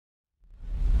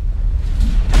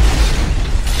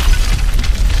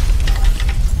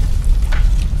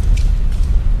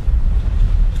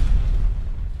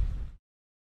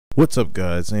What's up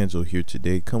guys, Angel here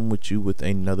today, come with you with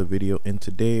another video, and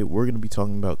today we're going to be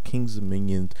talking about Kings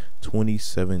Dominion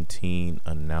 2017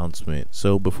 announcement.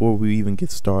 So before we even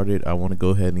get started, I want to go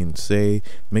ahead and say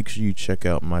make sure you check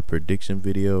out my prediction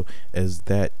video, as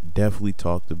that definitely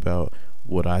talked about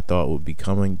what I thought would be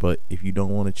coming. But if you don't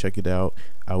want to check it out,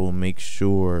 I will make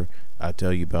sure I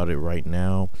tell you about it right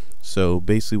now. So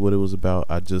basically what it was about,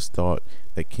 I just thought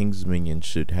that Kings Dominion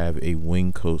should have a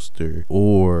wing coaster,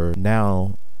 or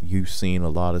now you've seen a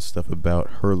lot of stuff about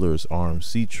Hurler's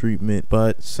RMC treatment,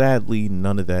 but sadly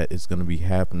none of that is going to be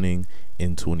happening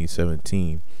in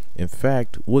 2017. In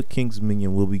fact, what Kings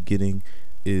Dominion will be getting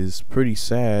is pretty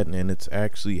sad, and it's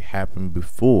actually happened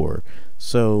before.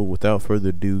 So without further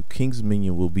ado, Kings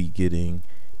Dominion will be getting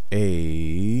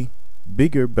a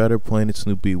bigger, better Planet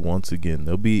Snoopy once again.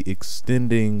 They'll be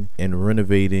extending and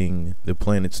renovating the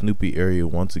Planet Snoopy area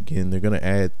once again. They're going to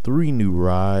add 3 new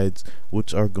rides,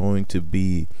 which are going to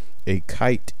be a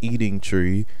kite eating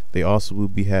tree. They also will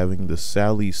be having the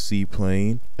Sally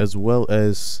Seaplane, as well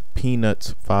as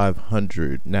Peanuts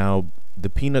 500. Now, the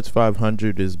Peanuts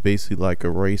 500 is basically like a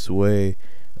raceway.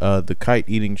 The kite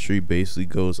eating tree basically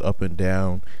goes up and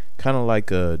down, kind of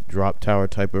like a drop tower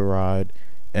type of ride.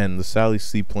 And the Sally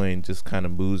Seaplane just kind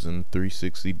of moves in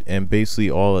 360, and basically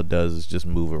all it does is just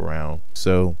move around.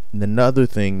 So another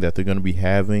thing that they're going to be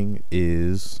having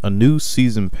is a new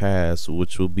season pass,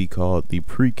 which will be called the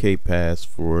Pre-K Pass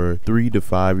for 3 to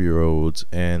 5-year-olds,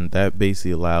 and that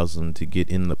basically allows them to get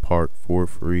in the park for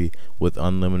free with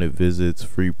unlimited visits,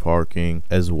 free parking,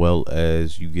 as well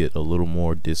as you get a little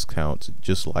more discounts,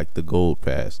 just like the Gold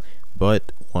Pass.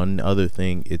 But one other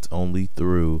thing, it's only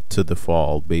through to the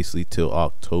fall, basically till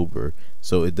October.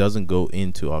 So it doesn't go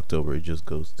into October, it just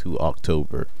goes to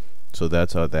October. So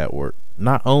that's how that works.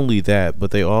 Not only that,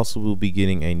 but they also will be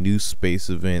getting a new space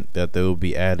event that they will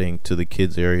be adding to the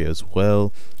kids area as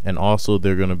well. And also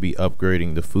they're going to be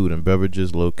upgrading the food and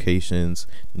beverages locations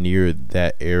near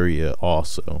that area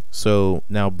also. So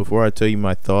now, before I tell you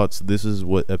my thoughts, this is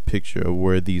what a picture of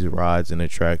where these rides and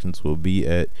attractions will be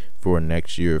at for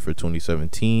next year, for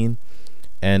 2017.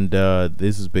 And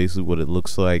this is basically what it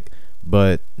looks like.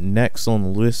 But next on the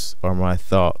list are my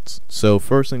thoughts. So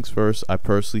first things first, I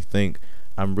personally think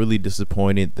I'm really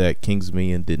disappointed that Kings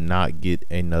Dominion did not get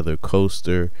another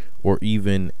coaster or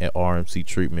even an RMC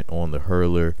treatment on the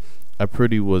Hurler. I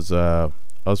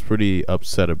was pretty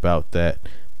upset about that.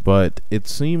 But it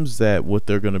seems that what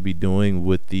they're going to be doing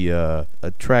with the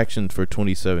attraction for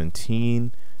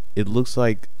 2017, it looks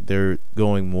like they're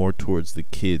going more towards the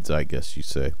kids, I guess you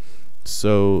say.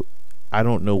 So I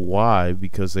don't know why,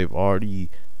 because they've already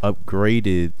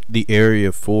upgraded the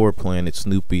area for Planet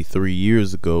Snoopy 3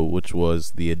 years ago, which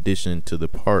was the addition to the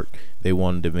park. They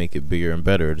wanted to make it bigger and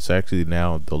better. It's actually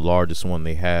now the largest one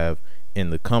they have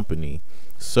in the company.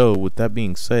 So with that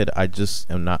being said, I just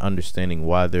am not understanding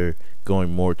why they're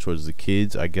going more towards the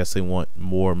kids. I guess they want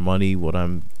more money. What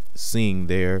I'm seeing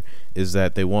there is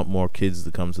that they want more kids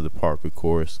to come to the park, of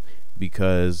course,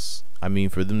 because I mean,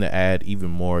 for them to add even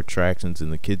more attractions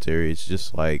in the kids area, it's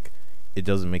just like, it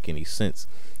doesn't make any sense.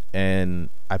 And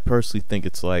I personally think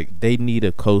it's like they need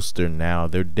a coaster now.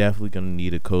 They're definitely going to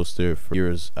need a coaster for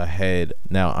years ahead.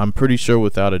 Now, I'm pretty sure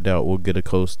without a doubt we'll get a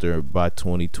coaster by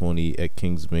 2020 at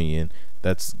Kings Dominion.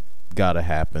 That's gotta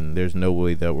happen. There's no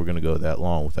way that we're going to go that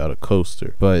long without a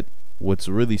coaster. But what's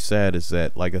really sad is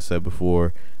that, like I said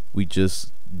before, we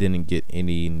just didn't get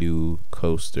any new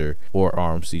coaster or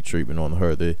RMC treatment on the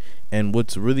Hurler. And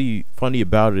what's really funny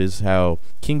about it is how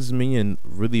Kings Dominion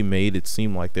really made it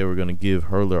seem like they were going to give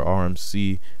Hurler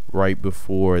RMC right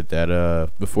before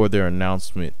that, before their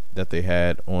announcement that they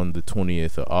had on the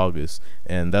 20th of August.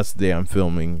 And that's the day I'm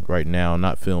filming right now,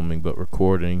 not filming but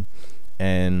recording.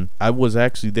 And I was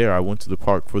actually there. I went to the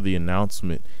park for the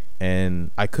announcement,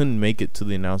 and I couldn't make it to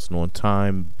the announcement on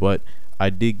time, but I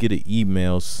did get an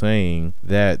email saying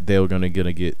that they were gonna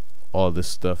get all this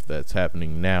stuff that's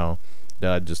happening now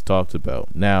that I just talked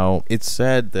about. Now, it's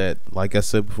sad that, like I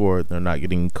said before, they're not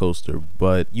getting a coaster,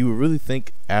 but you would really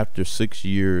think after 6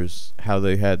 years, how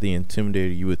they had the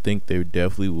Intimidator, you would think they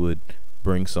definitely would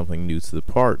bring something new to the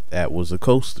park that was a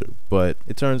coaster. But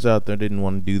it turns out they didn't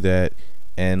want to do that.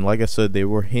 And like I said, they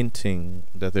were hinting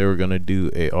that they were gonna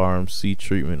do a RMC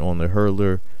treatment on the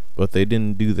Hurler, but they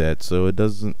didn't do that, so it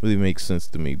doesn't really make sense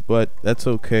to me. But that's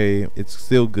okay. It's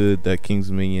still good that Kings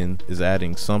Dominion is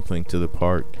adding something to the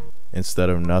park instead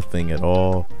of nothing at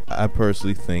all. I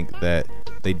personally think that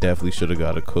they definitely should have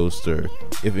got a coaster.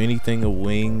 If anything, a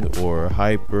wing or a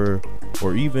hyper,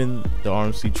 or even the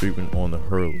RMC treatment on the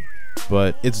Hurler.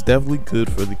 but it's definitely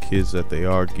good for the kids that they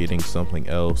are getting something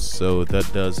else, so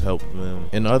that does help them.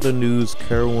 In other news,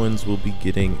 Carowinds will be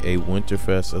getting a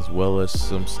Winterfest as well as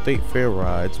some State Fair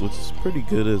rides, which is pretty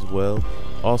good as well.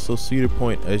 Also, Cedar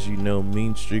Point, as you know,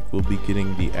 Mean Streak will be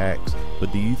getting the axe,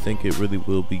 but do you think it really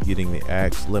will be getting the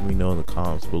axe? Let me know in the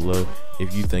comments below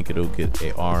if you think it'll get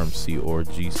a RMC or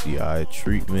GCI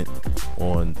treatment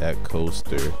on that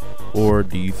coaster, or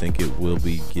do you think it will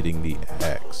be getting the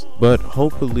axe? But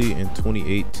hopefully in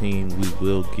 2018 we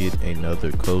will get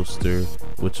another coaster,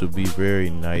 which would be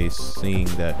very nice, seeing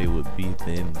that it would be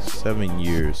then 7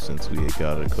 years since we had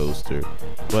got a coaster.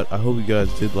 But I hope you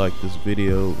guys did like this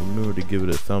video. Remember to give it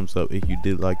a thumbs up if you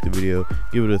did like the video,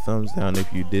 give it a thumbs down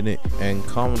if you didn't, and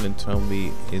comment and tell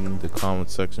me in the comment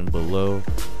section below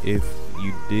if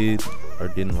you did or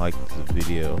didn't like the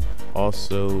video.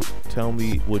 Also, tell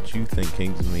me what you think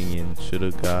Kings Dominion should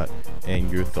have got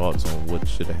and your thoughts on what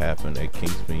should have happened at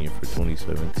Kings Dominion for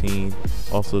 2017.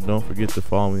 Also, don't forget to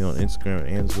follow me on Instagram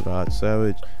at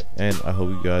AngelaTheHotSavage, and I hope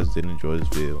you guys did enjoy this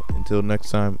video. Until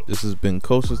next time, this has been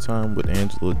Coaster Time with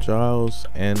Angela Giles,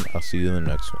 and I'll see you in the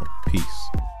next one.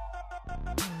 Peace.